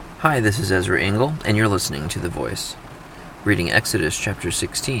Hi, this is Ezra Engel, and you're listening to The Voice. Reading Exodus chapter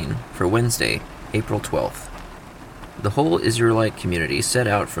 16 for Wednesday, April 12th. The whole Israelite community set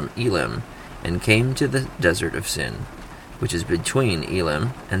out from Elim and came to the desert of Sin, which is between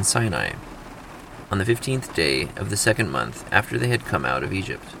Elim and Sinai, on the 15th day of the second month after they had come out of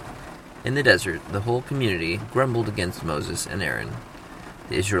Egypt. In the desert, the whole community grumbled against Moses and Aaron.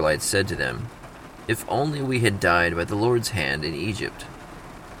 The Israelites said to them, "If only we had died by the Lord's hand in Egypt.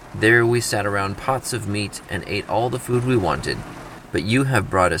 There we sat around pots of meat and ate all the food we wanted, but you have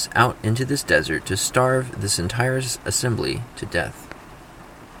brought us out into this desert to starve this entire assembly to death."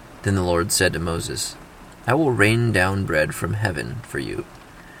 Then the Lord said to Moses, "I will rain down bread from heaven for you.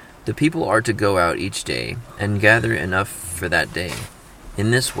 The people are to go out each day and gather enough for that day.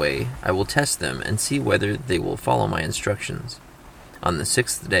 In this way I will test them and see whether they will follow my instructions. On the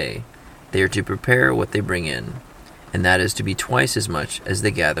sixth day they are to prepare what they bring in, and that is to be twice as much as they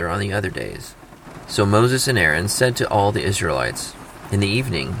gather on the other days." So Moses and Aaron said to all the Israelites, "In the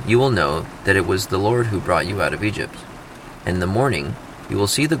evening you will know that it was the Lord who brought you out of Egypt. And in the morning you will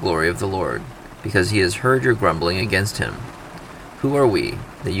see the glory of the Lord, because he has heard your grumbling against him. Who are we,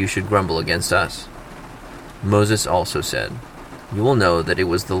 that you should grumble against us?" Moses also said, "You will know that it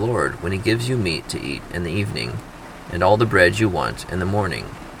was the Lord when he gives you meat to eat in the evening, and all the bread you want in the morning,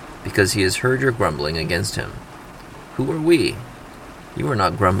 because he has heard your grumbling against him. Who are we? You are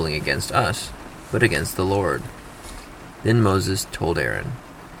not grumbling against us, but against the Lord." Then Moses told Aaron,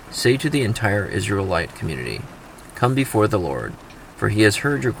 "Say to the entire Israelite community, 'Come before the Lord, for he has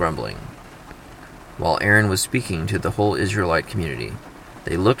heard your grumbling.'" While Aaron was speaking to the whole Israelite community,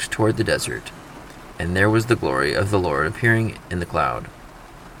 they looked toward the desert, and there was the glory of the Lord appearing in the cloud.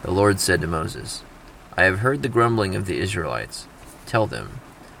 The Lord said to Moses, "I have heard the grumbling of the Israelites. Tell them,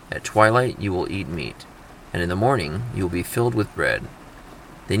 at twilight you will eat meat, and in the morning you will be filled with bread.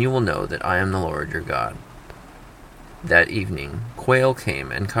 Then you will know that I am the Lord your God." That evening quail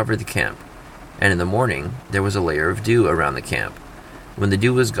came and covered the camp, and in the morning there was a layer of dew around the camp. When the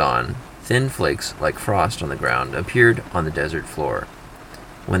dew was gone, thin flakes like frost on the ground appeared on the desert floor.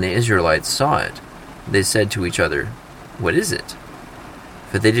 When the Israelites saw it, they said to each other, "What is it?"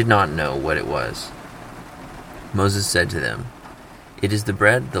 For they did not know what it was. Moses said to them, "It is the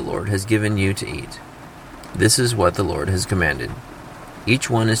bread the Lord has given you to eat. This is what the Lord has commanded. Each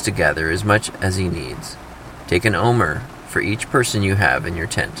one is to gather as much as he needs. Take an omer for each person you have in your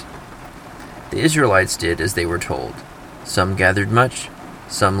tent." The Israelites did as they were told. Some gathered much,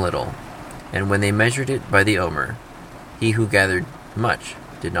 some little. And when they measured it by the omer, he who gathered much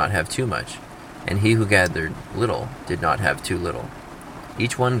did not have too much, and he who gathered little did not have too little.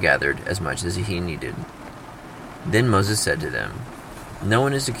 Each one gathered as much as he needed. Then Moses said to them, "No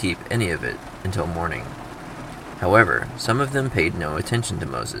one is to keep any of it until morning." However, some of them paid no attention to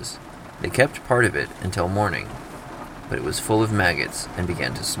Moses. They kept part of it until morning, but it was full of maggots and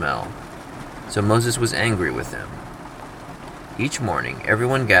began to smell. So Moses was angry with them. Each morning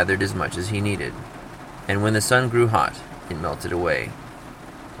everyone gathered as much as he needed, and when the sun grew hot, it melted away.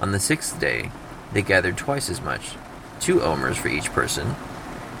 On the sixth day they gathered twice as much, 2 omers for each person,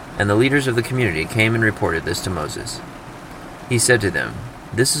 and the leaders of the community came and reported this to Moses. He said to them,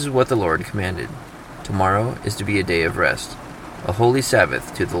 "This is what the Lord commanded. Tomorrow is to be a day of rest, a holy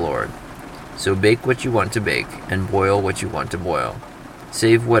Sabbath to the Lord. So bake what you want to bake, and boil what you want to boil.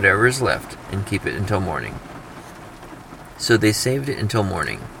 Save whatever is left, and keep it until morning." So they saved it until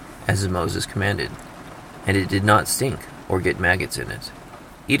morning, as Moses commanded, and it did not stink or get maggots in it.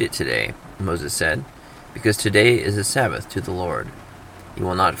 "Eat it today," Moses said, "because today is a Sabbath to the Lord. You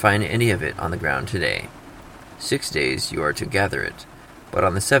will not find any of it on the ground today. 6 days you are to gather it, but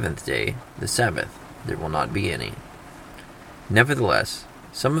on the 7th day, the Sabbath, there will not be any." Nevertheless,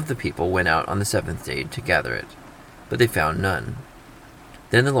 some of the people went out on the 7th day to gather it, but they found none.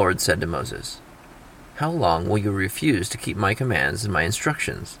 Then the Lord said to Moses, "How long will you refuse to keep my commands and my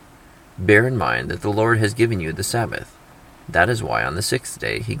instructions? Bear in mind that the Lord has given you the Sabbath. That is why on the 6th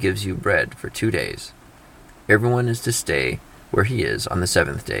day he gives you bread for 2 days. Everyone is to stay where he is on the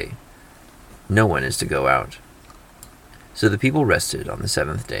 7th day. No one is to go out." So the people rested on the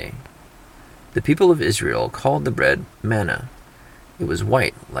 7th day. The people of Israel called the bread manna. It was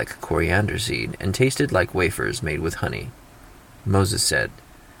white like coriander seed and tasted like wafers made with honey. Moses said,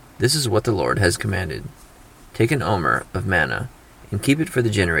 "This is what the Lord has commanded. Take an omer of manna and keep it for the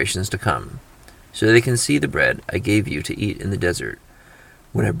generations to come, so they can see the bread I gave you to eat in the desert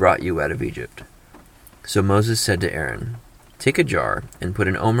when I brought you out of Egypt." So Moses said to Aaron, "Take a jar and put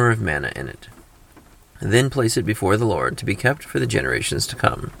an omer of manna in it. Then place it before the Lord to be kept for the generations to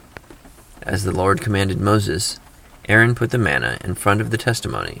come." As the Lord commanded Moses, Aaron put the manna in front of the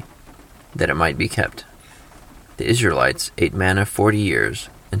testimony, that it might be kept. The Israelites ate manna 40 years,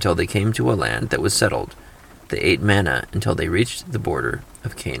 until they came to a land that was settled. They ate manna until they reached the border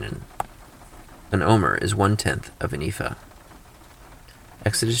of Canaan. An omer is 1/10 of an ephah.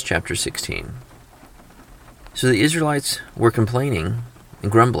 Exodus chapter 16. So the Israelites were complaining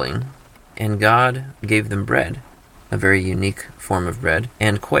and grumbling, and God gave them bread, a very unique form of bread,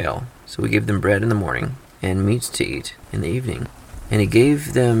 and quail. So he gave them bread in the morning and meat to eat in the evening. And he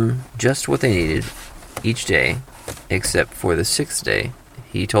gave them just what they needed each day, except for the sixth day.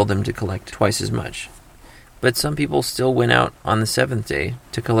 He told them to collect twice as much. But some people still went out on the seventh day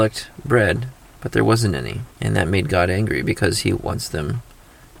to collect bread, but there wasn't any. And that made God angry because he wants them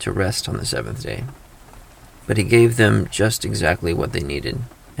to rest on the seventh day. But he gave them just exactly what they needed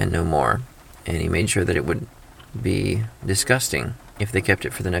and no more. And he made sure that it would be disgusting if they kept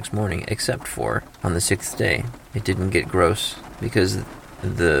it for the next morning, except for on the sixth day. It didn't get gross because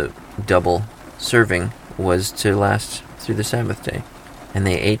the double serving was to last through the Sabbath day. And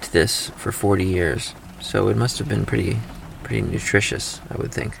they ate this for 40 years. So it must have been pretty nutritious, I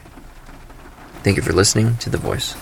would think. Thank you for listening to The Voice.